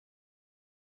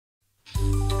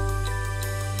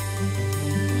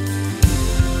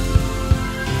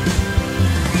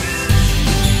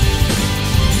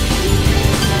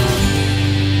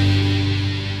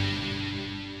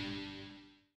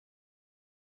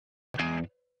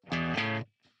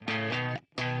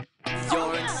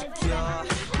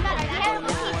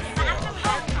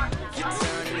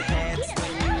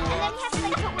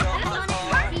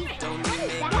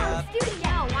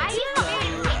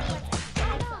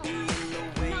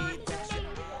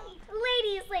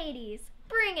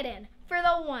bring it in for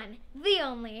the one, the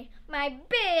only, my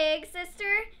big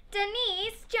sister,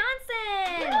 Denise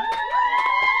Johnson.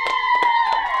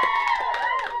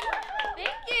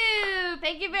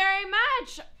 Thank you very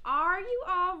much. Are you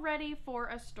all ready for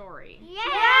a story?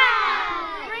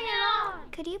 Yeah! Bring it on.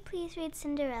 Could you please read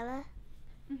Cinderella?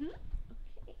 Mm-hmm.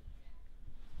 Okay.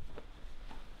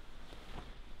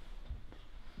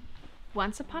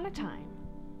 Once upon a time,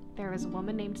 there was a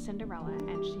woman named Cinderella,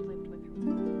 and she lived with her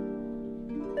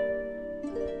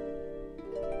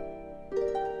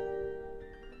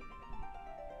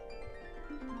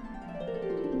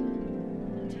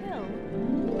until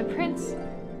the prince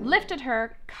lifted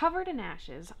her, covered in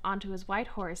ashes, onto his white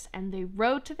horse, and they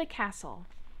rode to the castle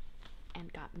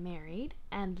and got married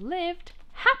and lived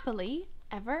happily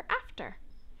ever after.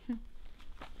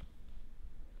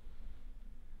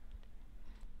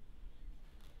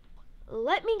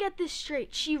 Let me get this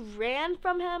straight. She ran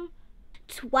from him?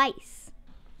 Twice.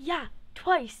 Yeah,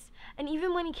 twice. And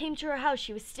even when he came to her house,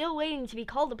 she was still waiting to be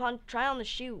called upon to try on the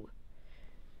shoe.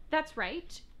 That's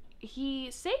right. He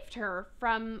saved her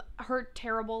from her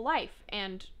terrible life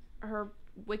and her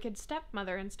wicked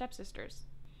stepmother and stepsisters.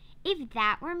 If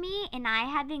that were me and I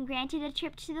had been granted a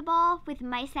trip to the ball with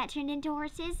mice that turned into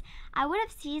horses, I would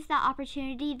have seized that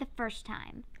opportunity the first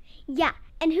time. Yeah,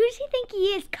 and who does he think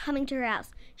he is coming to her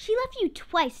house? She left you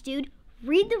twice, dude.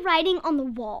 Read the writing on the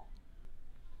wall.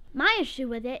 My issue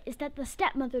with it is that the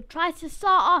stepmother tries to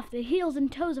saw off the heels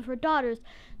and toes of her daughters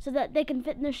so that they can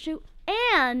fit in the shoe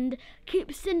and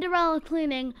keep Cinderella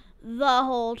cleaning the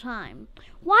whole time.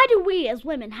 Why do we as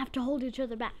women have to hold each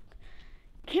other back?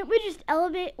 Can't we just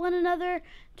elevate one another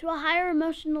to a higher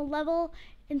emotional level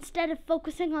instead of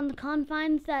focusing on the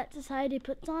confines that society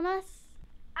puts on us?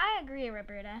 I agree,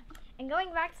 Roberta. And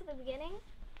going back to the beginning,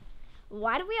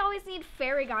 why do we always need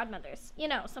fairy godmothers? You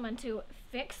know, someone to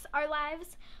fix our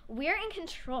lives? We're in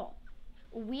control.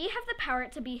 We have the power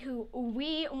to be who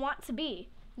we want to be.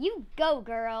 You go,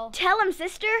 girl. Tell him,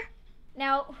 sister.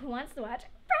 Now, who wants to watch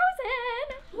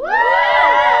Frozen?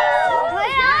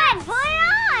 Woo!